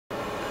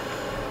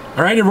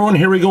All right, everyone,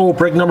 here we go.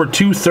 Break number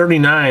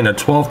 239, a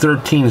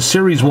 1213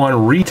 Series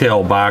 1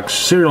 retail box,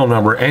 serial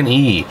number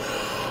NE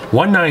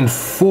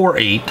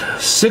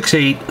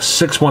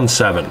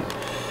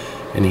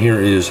 194868617. And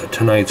here is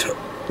tonight's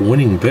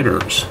winning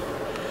bidders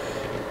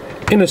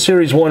in a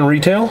Series 1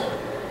 retail.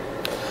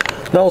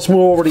 Now let's move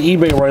over to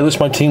eBay, where I list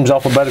my teams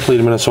alphabetically.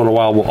 The Minnesota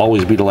Wild will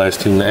always be the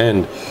last team to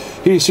end.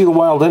 Here you see the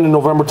Wild ended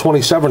November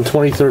 27,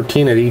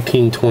 2013 at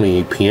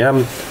 18:28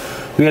 p.m.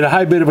 We had a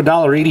high bid of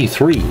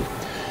 $1.83.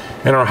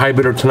 And our high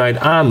bidder tonight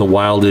on the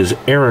Wild is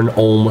Aaron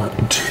Ohm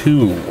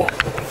 2.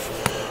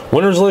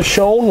 Winners list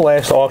shown.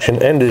 Last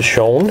auction end is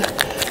shown.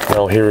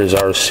 Now here is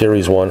our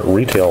Series 1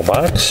 retail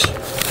box.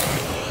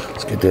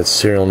 Let's get that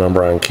serial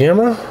number on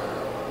camera.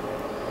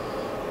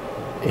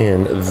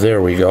 And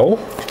there we go.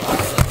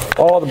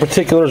 All the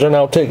particulars are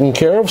now taken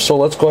care of, so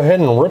let's go ahead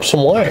and rip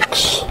some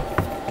wax.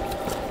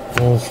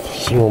 Let's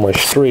see where my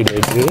straight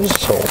edge is,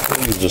 so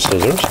I'll use the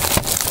scissors.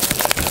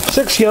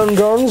 6 Young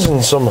Guns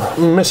and some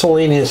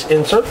miscellaneous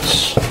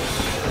inserts.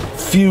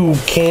 Few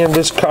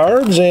canvas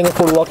cards, and if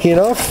we're lucky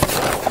enough,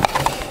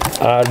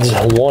 odds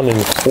 1 in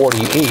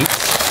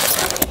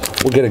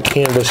 48, we'll get a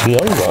canvas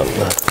Young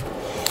Gun.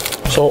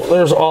 So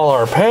there's all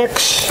our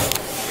packs.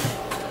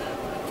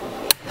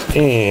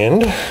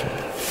 And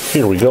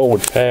here we go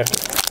with pack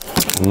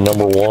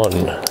number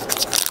 1.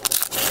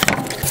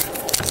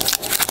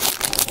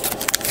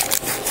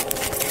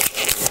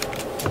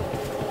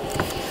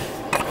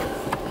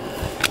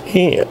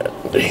 And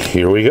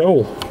here we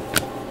go.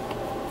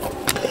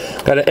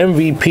 Got an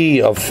MVP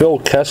of Phil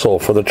Kessel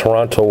for the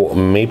Toronto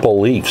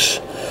Maple Leafs.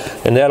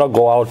 And that'll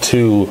go out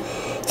to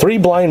 3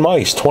 Blind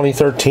Mice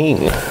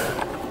 2013.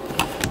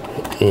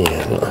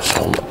 And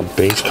some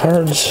base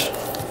cards.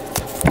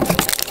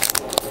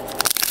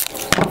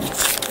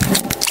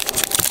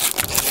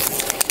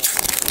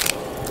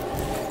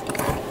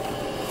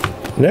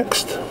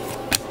 Next, I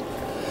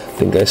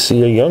think I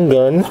see a Young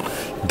Gun,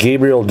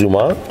 Gabriel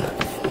Dumont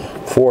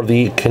for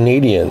the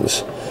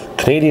Canadiens.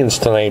 Canadiens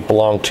tonight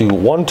belong to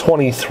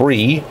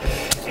 123,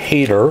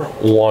 Hader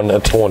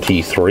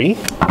 123,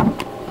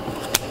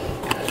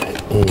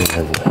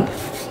 and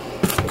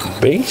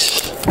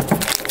base.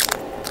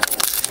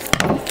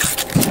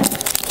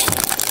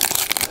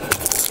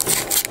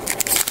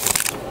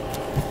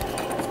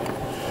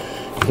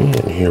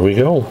 And here we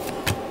go.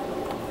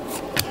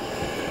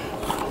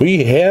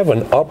 We have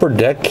an Upper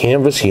Deck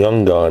Canvas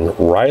Young Gun,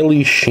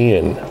 Riley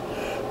Sheehan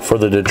for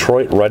the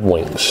Detroit Red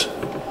Wings.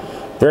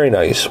 Very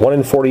nice. 1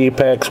 in 48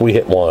 packs, we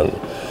hit 1.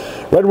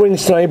 Red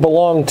Wings tonight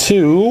belong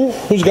to...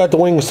 Who's got the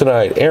Wings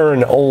tonight?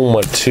 Aaron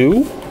Ohm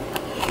 2.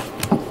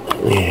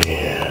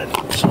 And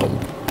some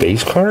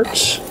base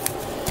cards.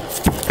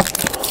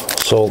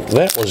 So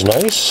that was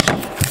nice.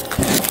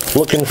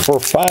 Looking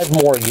for 5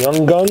 more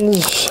Young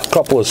Guns, a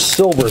couple of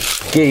Silver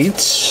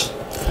Skates,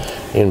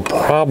 and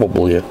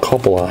probably a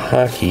couple of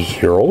Hockey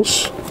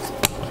Heroes.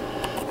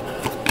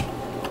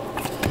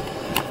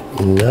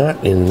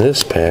 Not in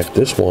this pack.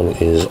 This one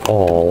is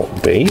all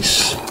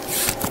base.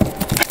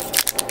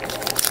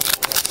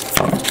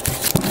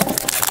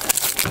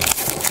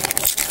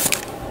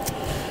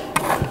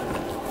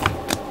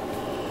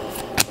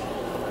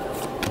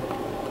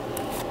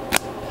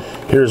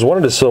 Here's one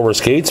of the Silver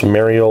Skates,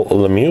 Mario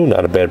Lemieux,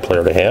 not a bad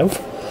player to have.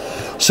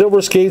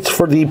 Silver Skates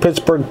for the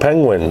Pittsburgh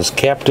Penguins,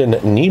 Captain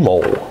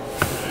Nemo.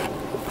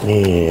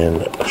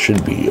 And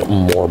should be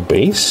more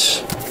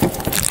base.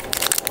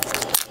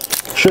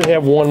 Should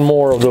have one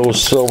more of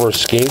those Silver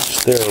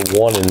Skates. They're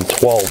 1 in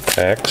 12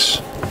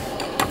 packs.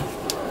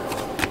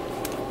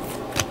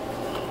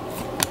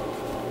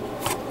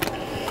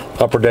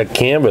 Upper Deck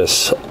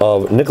Canvas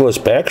of Nicholas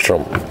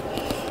Backstrom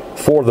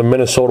for the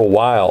Minnesota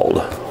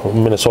Wild.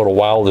 Minnesota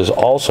Wild is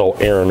also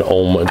Aaron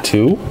Ohm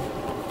 2.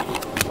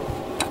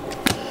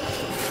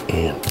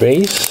 And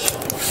base.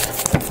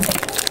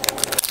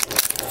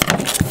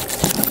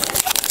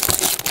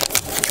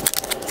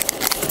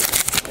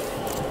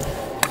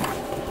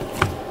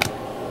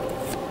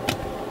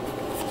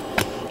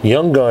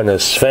 Young Gun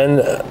is Sven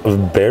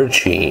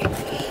Baertschi.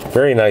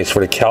 Very nice for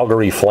the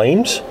Calgary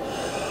Flames.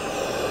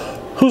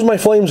 Who's my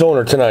Flames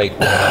owner tonight?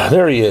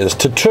 There he is.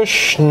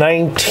 Tatush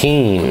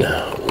 19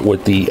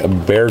 with the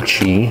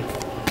Baertschi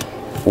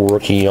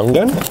rookie Young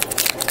Gun.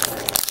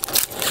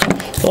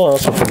 Oh, I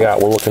also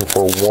forgot we're looking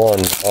for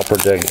 1 Upper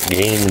Deck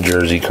game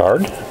jersey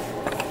card.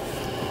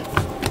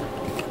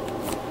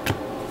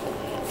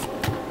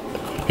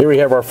 Here we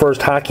have our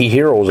first Hockey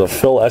Heroes of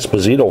Phil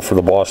Esposito for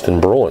the Boston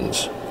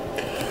Bruins.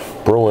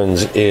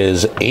 Bruins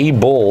is A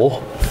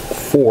Bull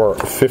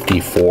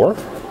 454.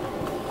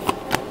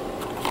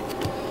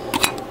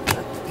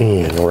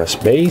 And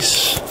rest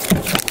base.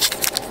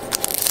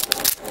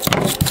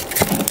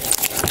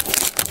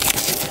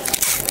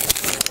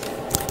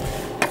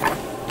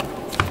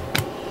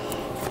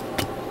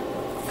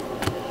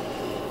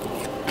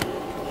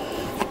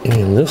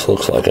 And this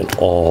looks like an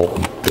all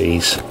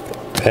base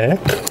pack.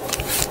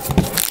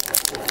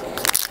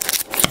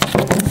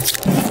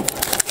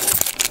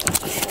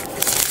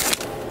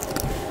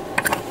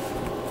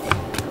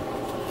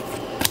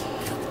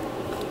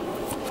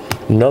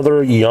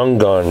 Another young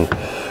gun.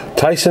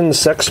 Tyson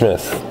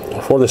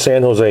Sexsmith for the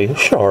San Jose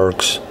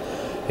Sharks.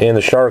 And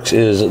the Sharks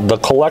is the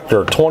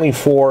Collector,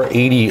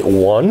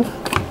 2481.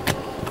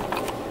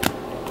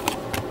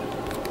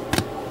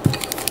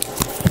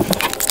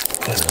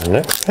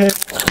 Next pack.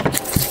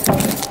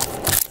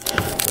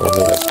 I'm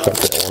going to cut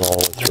that one all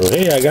the way through.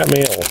 Hey, I got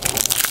mail.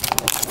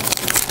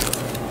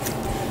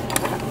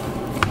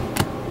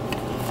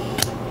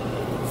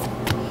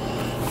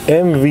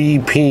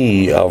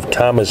 MVP of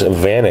Thomas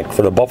Vanek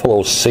for the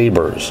Buffalo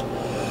Sabres.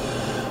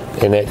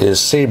 And that is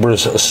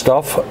Sabres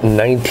Stuff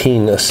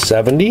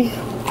 1970.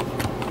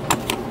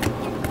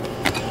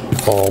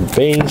 All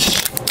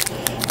base.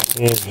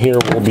 And here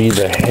will be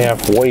the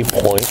halfway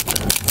point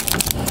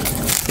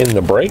in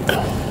the break.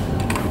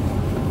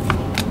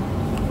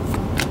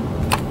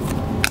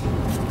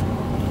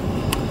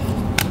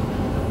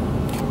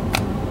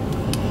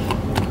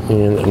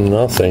 And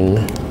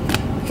nothing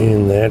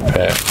in that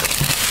pack.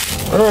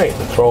 Alright,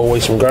 throw away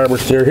some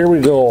garbage there. Here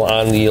we go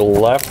on the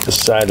left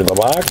side of the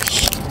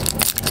box.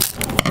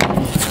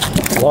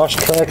 Lost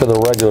track of the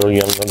regular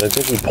young ones. I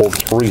think we pulled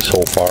 3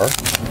 so far.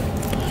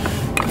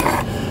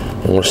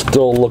 And we're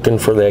still looking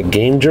for that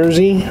game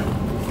jersey.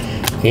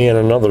 And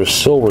another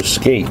silver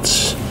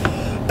skates.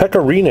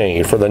 Pekka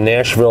Rinne for the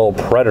Nashville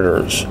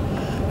Predators.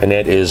 And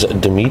that is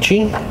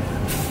Demichi.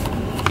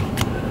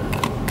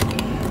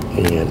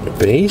 And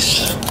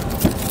base.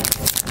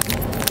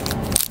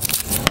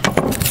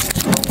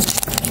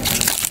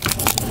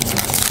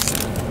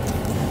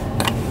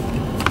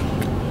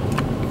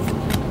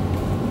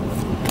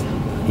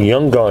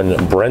 Young gun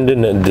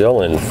Brendan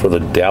Dillon for the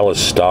Dallas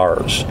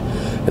Stars.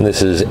 And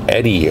this is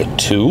Eddie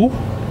 2.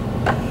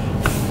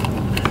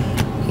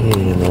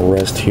 And the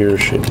rest here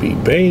should be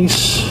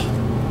base.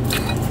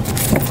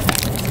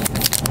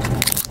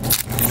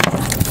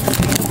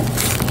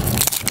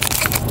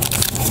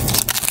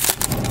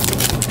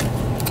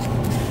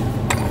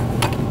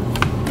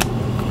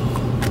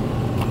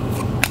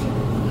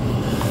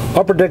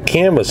 Upper Deck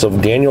canvas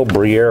of Daniel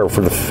Briere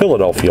for the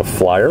Philadelphia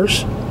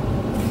Flyers.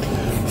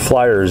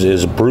 Flyers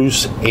is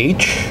Bruce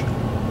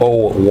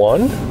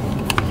H01.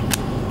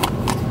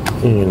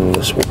 And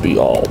this will be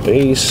all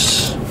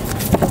base.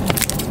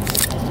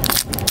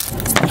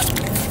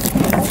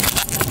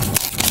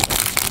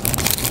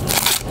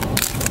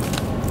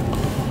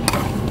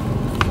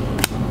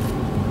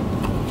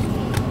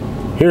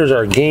 Here's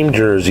our game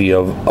jersey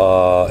of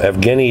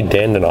Evgeny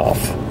Dadonov.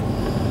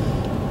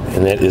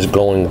 And that is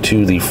going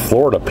to the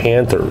Florida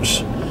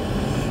Panthers.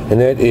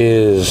 And that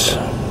is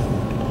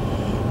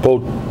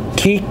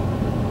Botikum.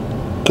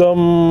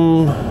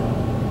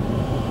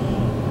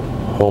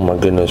 Oh my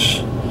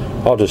goodness.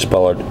 I'll just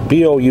spell it.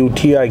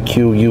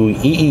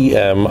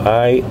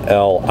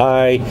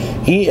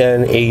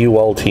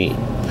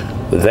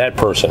 BoutikuuemilienAult. That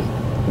person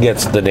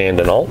gets the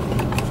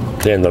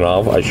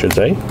Dadonov, I should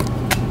say.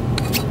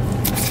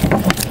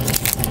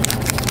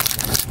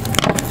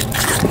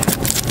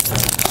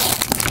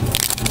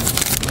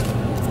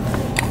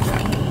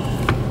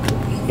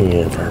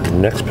 And for our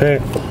next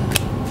pack,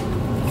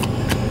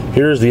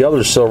 here's the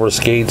other silver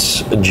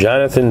skates.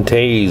 Jonathan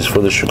Toews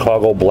for the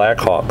Chicago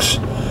Blackhawks.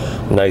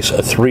 Nice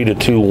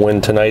 3-2 win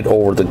tonight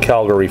over the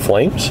Calgary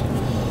Flames.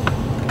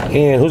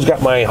 And who's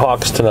got my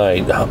Hawks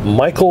tonight?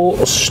 Michael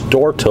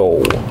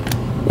Storto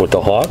with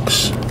the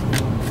Hawks.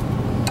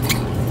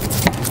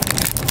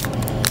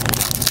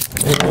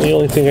 And the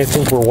only thing I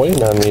think we're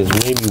waiting on is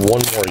maybe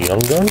one more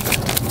young gun.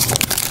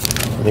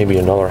 Maybe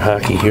another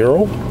hockey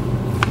hero.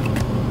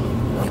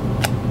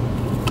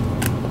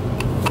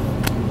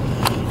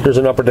 Here's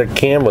an Upper Deck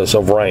canvas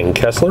of Ryan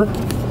Kesler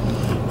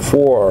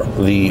for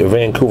the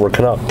Vancouver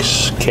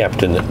Canucks,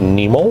 Captain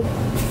Nemo.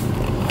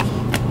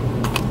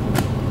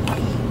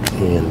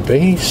 And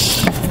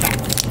base.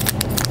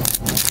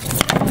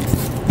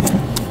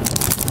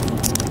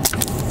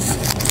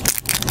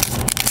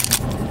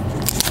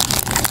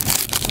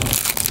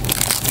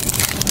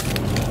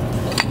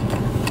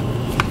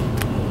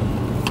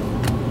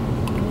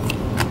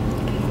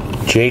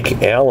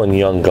 Jake Allen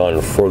young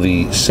gun for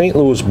the St.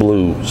 Louis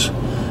Blues.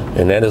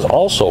 And that is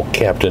also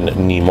Captain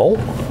Nemo.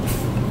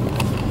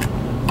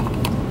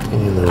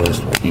 And the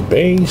rest will be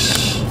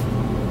base.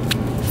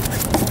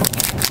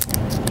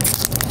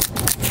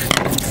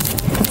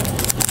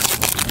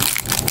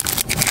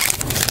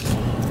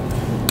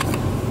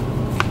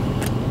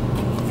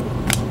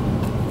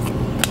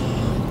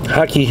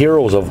 Hockey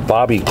Heroes of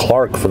Bobby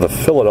Clark for the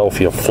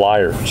Philadelphia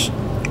Flyers.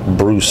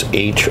 Bruce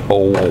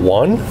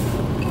H01.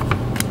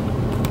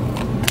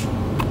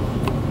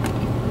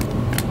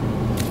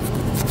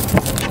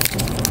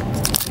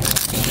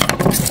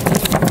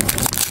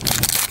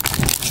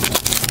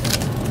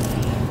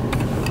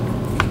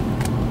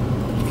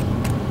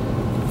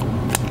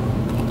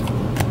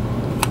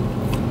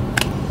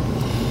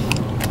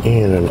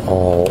 And an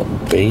all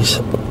base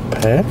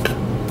pack.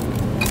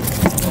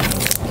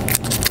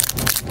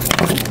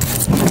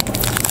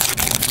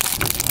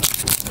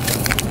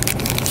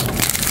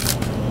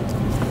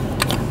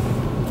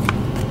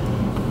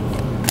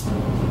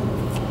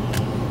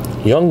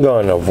 Young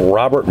gun of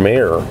Robert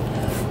Mayer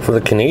for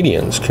the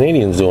Canadians.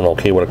 Canadians doing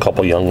okay with a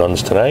couple young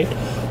guns tonight.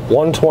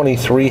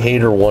 123,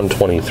 Hader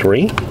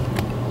 123.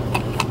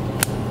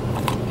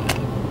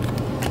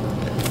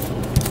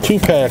 2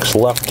 packs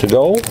left to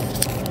go.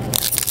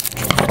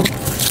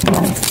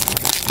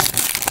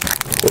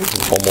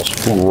 Almost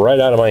flew right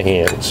out of my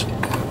hands.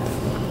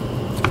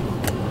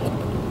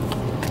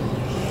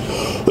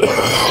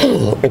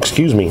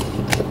 Excuse me.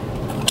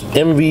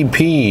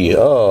 MVP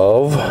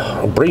of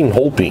Braden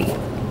Holtby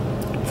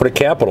for the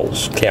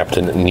Capitals,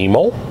 Captain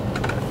Nemo.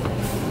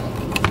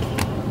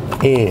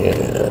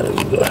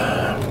 And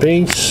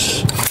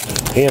base.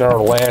 And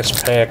our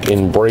last pack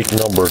in break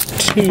number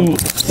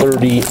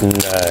 239.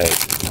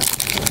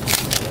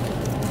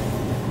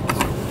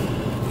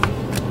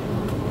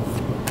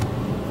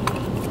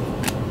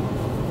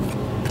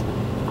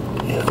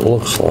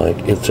 Looks like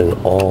it's an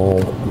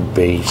all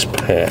base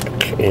pack,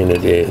 and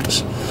it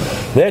is.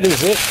 That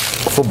is it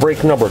for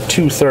break number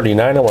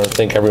 239. I want to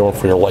thank everyone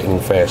for your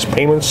lightning fast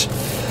payments.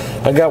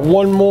 I got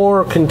one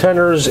more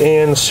Contenders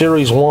and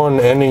Series 1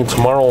 ending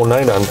tomorrow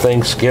night on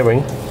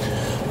Thanksgiving.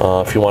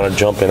 If you want to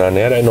jump in on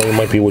that, I know you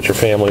might be with your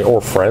family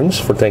or friends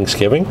for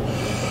Thanksgiving.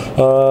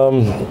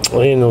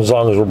 And as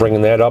long as we're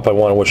bringing that up, I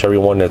want to wish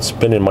everyone that's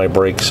been in my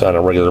breaks on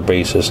a regular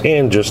basis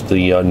and just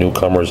the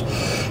newcomers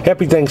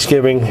happy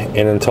Thanksgiving.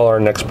 And until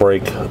our next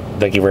break,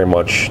 thank you very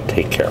much.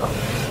 Take care.